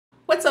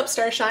What's up,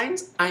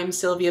 Starshines? I'm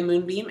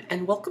Sylvia-Moonbeam,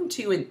 and welcome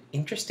to an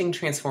interesting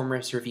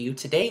Transformers review.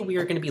 Today we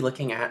are going to be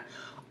looking at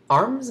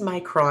ARMS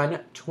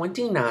Micron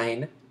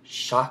 29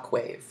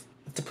 Shockwave.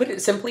 To put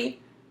it simply,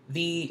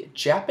 the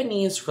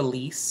Japanese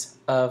release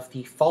of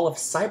the Fall of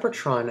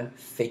Cybertron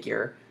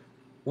figure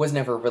was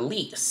never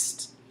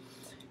released.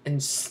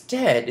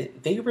 Instead,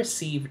 they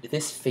received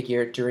this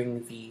figure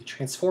during the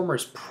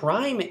Transformers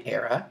Prime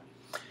era,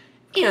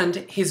 and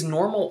his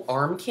normal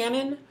arm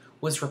cannon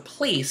was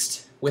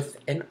replaced with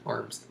an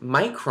ARMS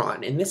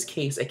Micron. In this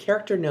case, a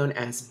character known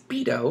as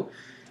Beetle,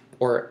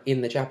 or in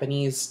the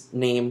Japanese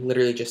name,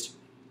 literally just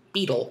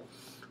Beetle,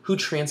 who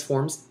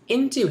transforms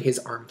into his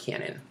arm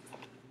cannon.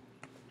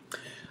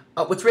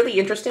 What's really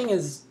interesting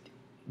is,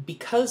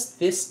 because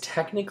this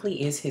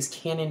technically is his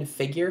canon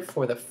figure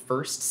for the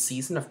first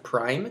season of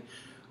Prime,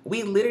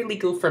 we literally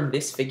go from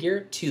this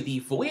figure to the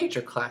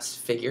Voyager class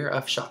figure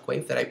of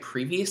Shockwave that I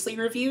previously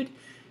reviewed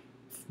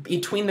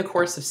between the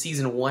course of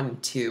season 1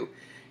 and 2.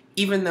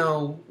 Even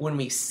though when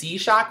we see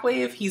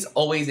Shockwave, he's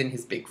always in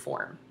his big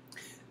form.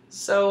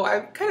 So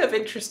I'm kind of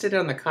interested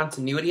in the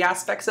continuity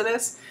aspects of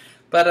this,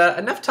 but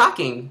enough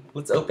talking.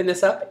 Let's open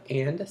this up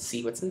and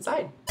see what's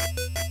inside.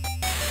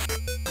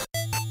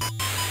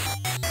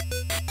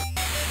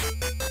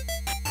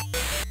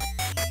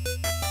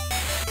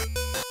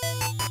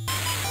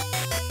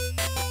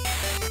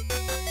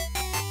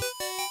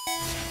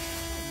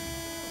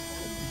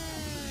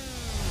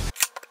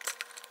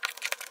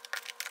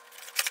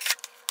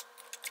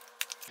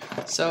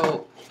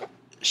 So,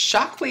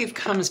 Shockwave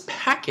comes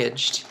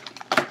packaged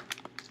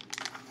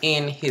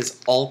in his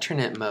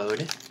alternate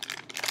mode,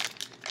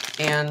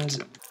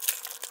 and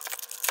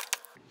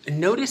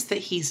notice that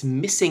he's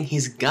missing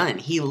his gun.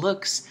 He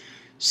looks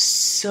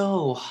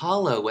so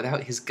hollow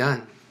without his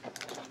gun.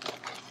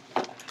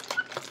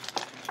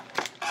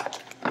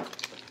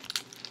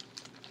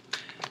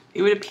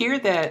 It would appear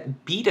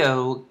that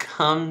Beto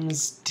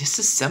comes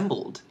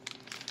disassembled,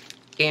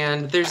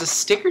 and there's a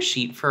sticker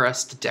sheet for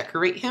us to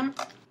decorate him,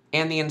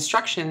 and the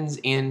instructions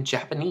in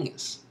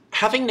Japanese.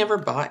 Having never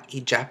bought a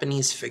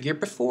Japanese figure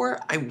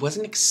before, I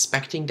wasn't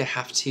expecting to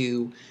have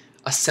to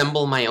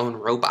assemble my own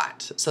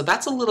robot, so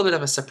that's a little bit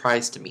of a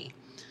surprise to me.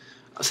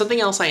 Something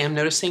else I am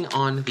noticing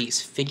on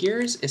these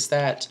figures is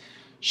that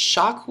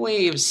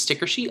Shockwave's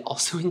sticker sheet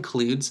also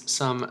includes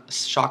some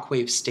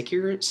Shockwave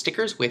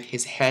stickers with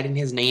his head and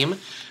his name,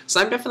 so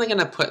I'm definitely going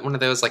to put one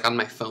of those like on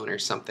my phone or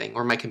something,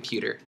 or my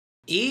computer.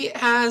 It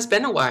has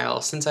been a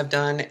while since I've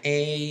done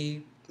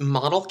a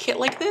model kit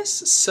like this,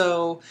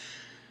 so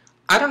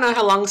I don't know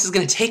how long this is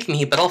going to take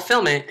me, but I'll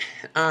film it.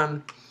 I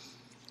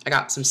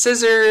got some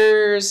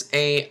scissors,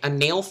 a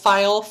nail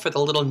file for the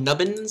little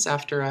nubbins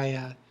after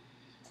I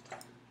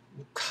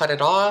cut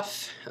it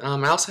off.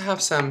 I also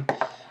have some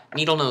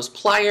needle nose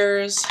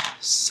pliers,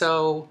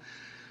 so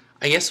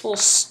I guess we'll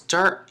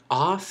start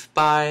off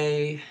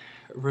by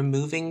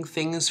removing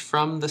things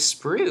from the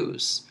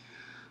sprues.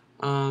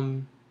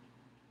 And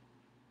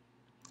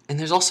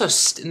there's also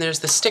there's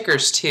the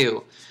stickers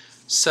too.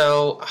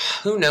 So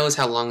who knows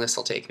how long this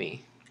will take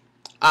me.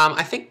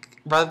 I think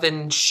rather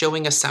than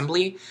showing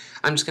assembly,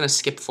 I'm just going to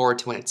skip forward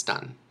to when it's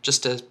done,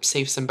 just to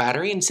save some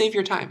battery and save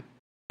your time.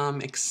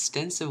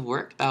 Extensive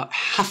work, about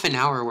half an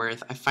hour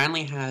worth. I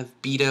finally have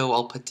Beto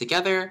all put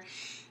together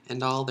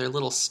and all their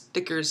little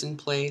stickers in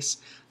place.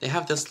 They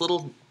have this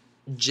little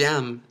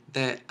gem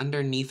that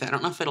underneath it, I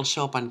don't know if it'll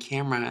show up on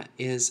camera,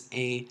 is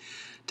a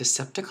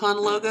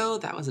Decepticon logo.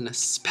 That was an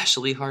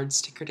especially hard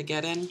sticker to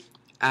get in,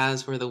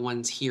 as were the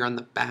ones here on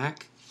the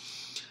back.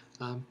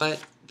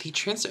 But the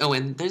oh,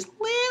 and there's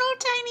little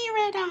tiny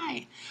red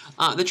eye.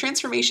 The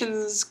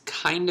transformation's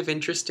kind of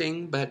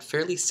interesting, but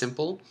fairly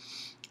simple.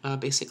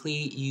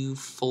 Basically, you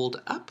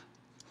fold up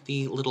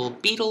the little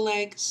beetle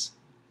legs,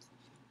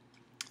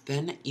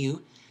 then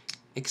you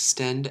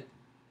extend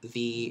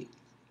the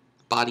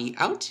body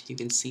out. You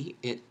can see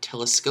it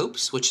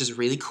telescopes, which is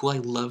really cool. I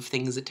love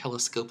things that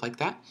telescope like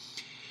that.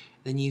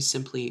 Then you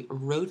simply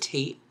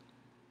rotate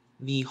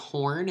the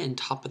horn and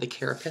top of the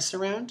carapace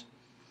around.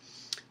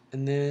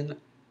 And then,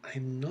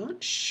 I'm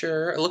not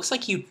sure, it looks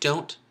like you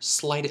don't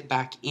slide it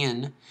back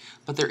in,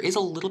 but there is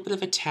a little bit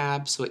of a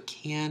tab so it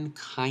can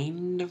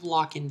kind of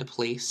lock into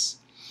place.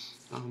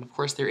 Of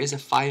course, there is a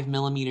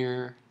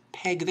 5mm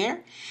peg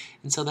there,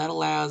 and so that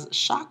allows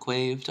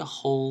Shockwave to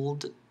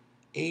hold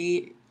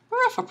a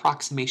rough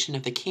approximation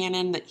of the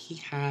cannon that he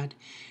had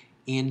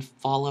in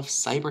Fall of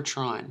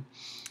Cybertron.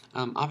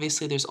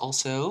 Obviously, there's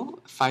also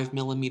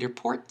 5mm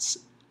ports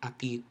at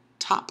the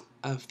top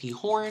of the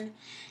horn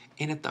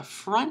and at the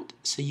front,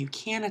 so you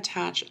can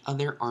attach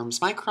other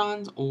ARMS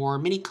Microns or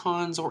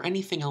Minicons or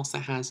anything else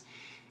that has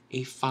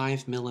a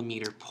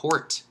 5mm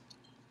port.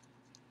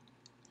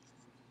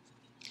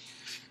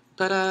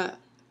 But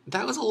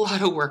that was a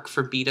lot of work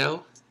for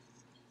Beto.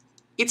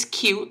 It's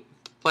cute,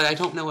 but I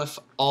don't know if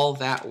all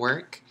that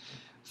work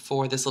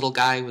for this little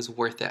guy was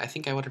worth it. I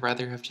think I would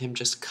rather have him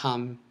just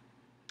come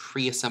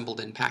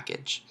pre-assembled in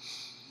package.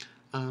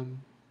 But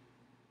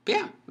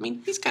yeah, I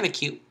mean, he's kind of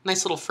cute.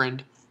 Nice little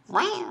friend.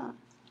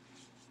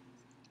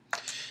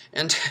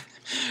 And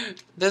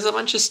There's a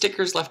bunch of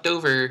stickers left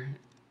over,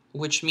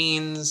 which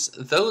means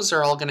those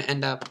are all going to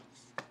end up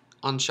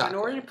on Shockwave. In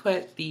order to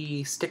put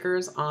the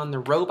stickers on the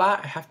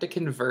robot, I have to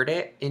convert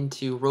it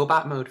into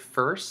robot mode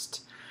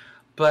first.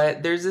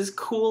 But there's this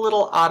cool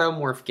little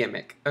automorph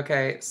gimmick.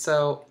 Okay,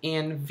 so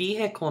in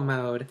vehicle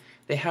mode,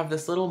 they have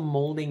this little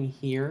molding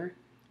here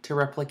to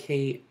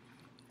replicate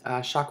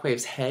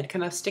Shockwave's head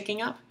kind of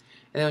sticking up.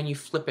 And then when you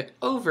flip it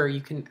over,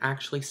 you can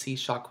actually see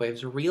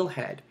Shockwave's real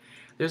head.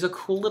 There's a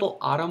cool little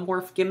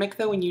automorph gimmick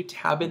though when you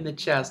tab in the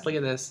chest. Look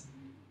at this.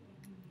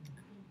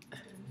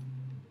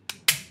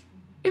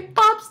 It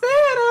pops the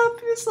head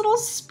up, this little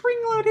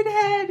spring-loaded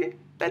head.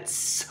 That's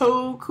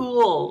so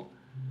cool.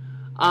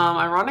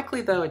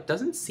 Ironically though, it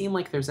doesn't seem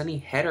like there's any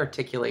head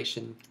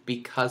articulation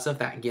because of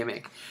that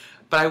gimmick.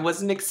 But I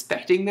wasn't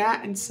expecting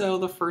that, and so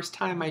the first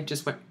time I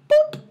just went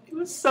boop. It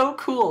was so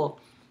cool.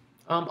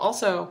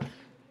 Also,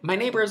 my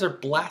neighbors are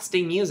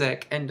blasting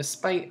music, and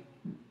despite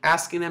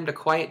asking them to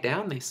quiet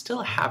down, they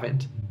still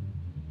haven't.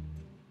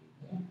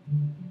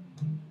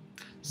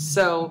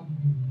 So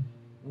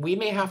we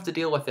may have to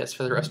deal with this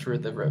for the rest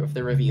of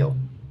the reveal.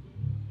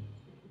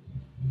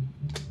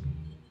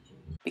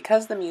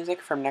 Because the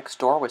music from next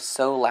door was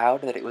so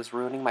loud that it was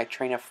ruining my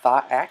train of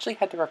thought, I actually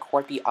had to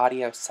record the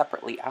audio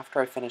separately after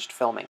I finished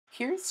filming.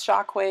 Here's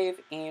Shockwave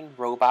in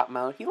robot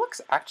mode. He looks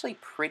actually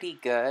pretty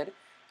good.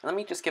 Let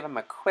me just give him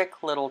a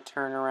quick little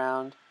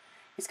turnaround.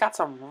 He's got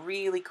some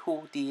really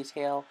cool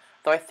detail,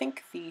 though I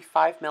think the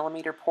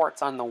 5mm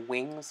ports on the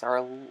wings are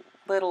a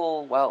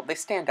little, well, they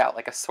stand out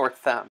like a sore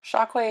thumb.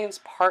 Shockwave's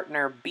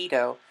partner,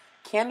 Beto,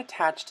 can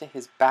attach to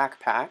his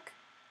backpack.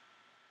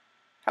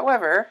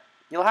 However,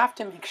 you'll have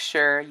to make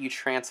sure you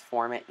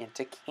transform it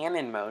into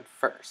cannon mode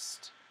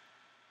first.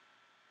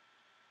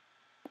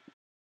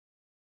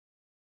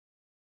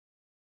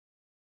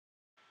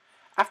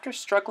 After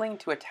struggling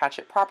to attach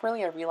it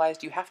properly, I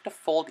realized you have to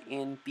fold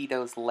in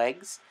Beto's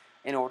legs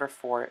in order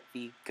for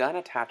the gun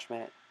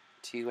attachment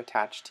to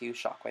attach to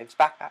Shockwave's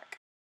backpack.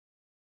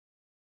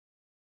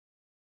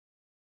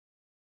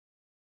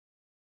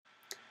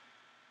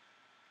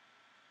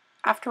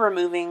 After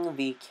removing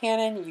the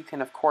cannon, you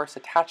can of course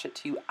attach it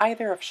to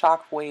either of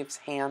Shockwave's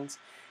hands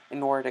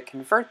in order to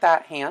convert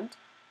that hand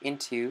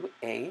into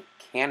a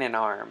cannon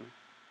arm.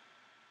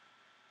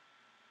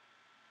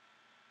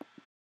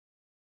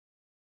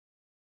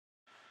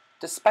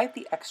 Despite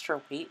the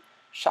extra weight,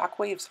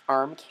 Shockwave's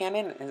arm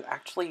cannon is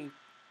actually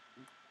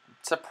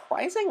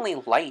surprisingly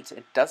light.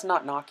 It does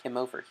not knock him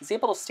over. He's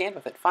able to stand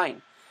with it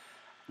fine.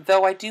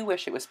 Though I do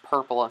wish it was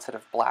purple instead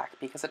of black,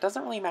 because it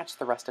doesn't really match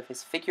the rest of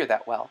his figure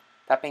that well.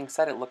 That being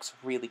said, it looks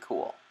really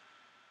cool.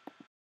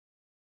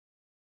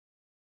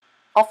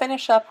 I'll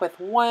finish up with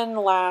one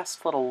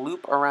last little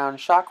loop around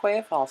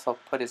Shockwave. I'll also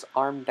put his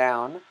arm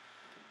down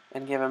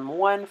and give him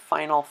one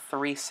final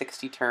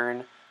 360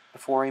 turn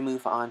before we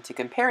move on to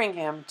comparing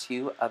him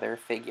to other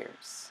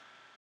figures.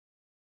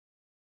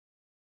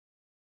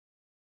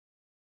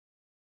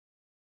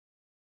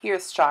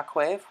 Here's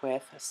Shockwave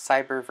with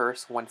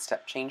Cyberverse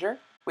One-Step Changer,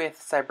 with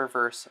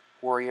Cyberverse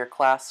Warrior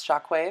Class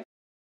Shockwave,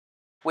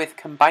 with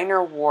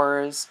Combiner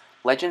Wars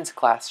Legends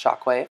Class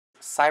Shockwave,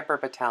 Cyber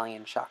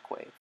Battalion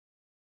Shockwave.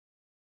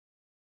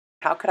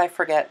 How could I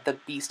forget the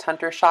Beast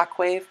Hunter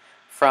Shockwave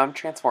from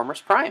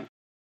Transformers Prime?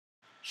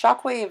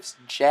 Shockwave's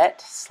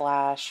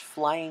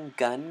jet/flying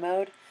gun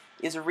mode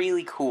is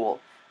really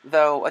cool,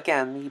 though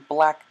again, the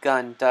black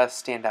gun does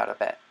stand out a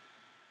bit.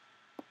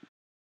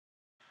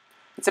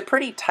 It's a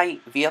pretty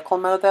tight vehicle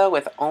mode though,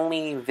 with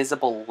only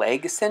visible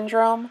leg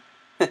syndrome.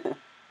 I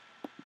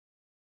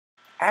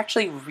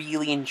actually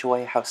really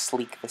enjoy how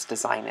sleek this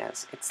design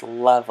is. It's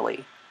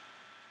lovely.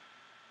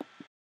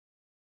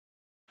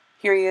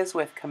 Here he is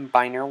with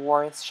Combiner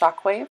Wars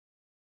Shockwave,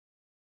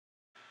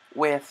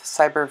 with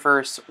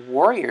Cyberverse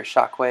Warrior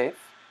Shockwave,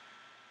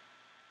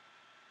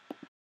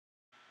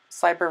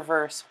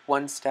 Cyberverse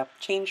One-Step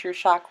Changer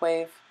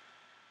Shockwave,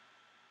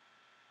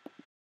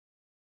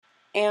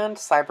 and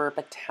Cyber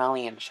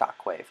Battalion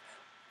Shockwave.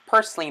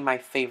 Personally, my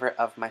favorite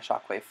of my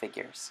Shockwave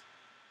figures.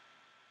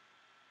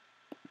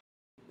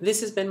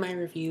 This has been my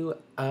review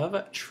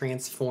of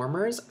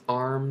Transformers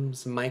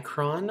Arms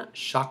Micron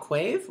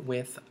Shockwave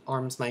with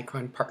Arms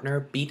Micron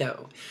partner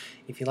Beto.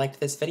 If you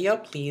liked this video,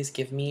 please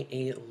give me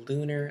a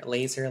lunar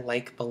laser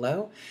like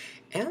below.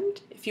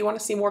 And if you want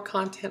to see more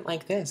content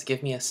like this,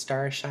 give me a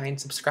star shine,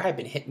 subscribe,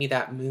 and hit me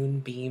that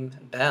moonbeam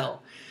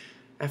bell.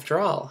 After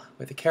all,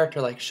 with a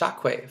character like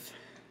Shockwave,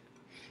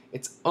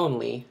 it's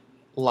only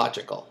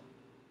logical.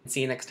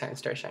 See you next time,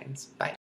 Starshines. Bye.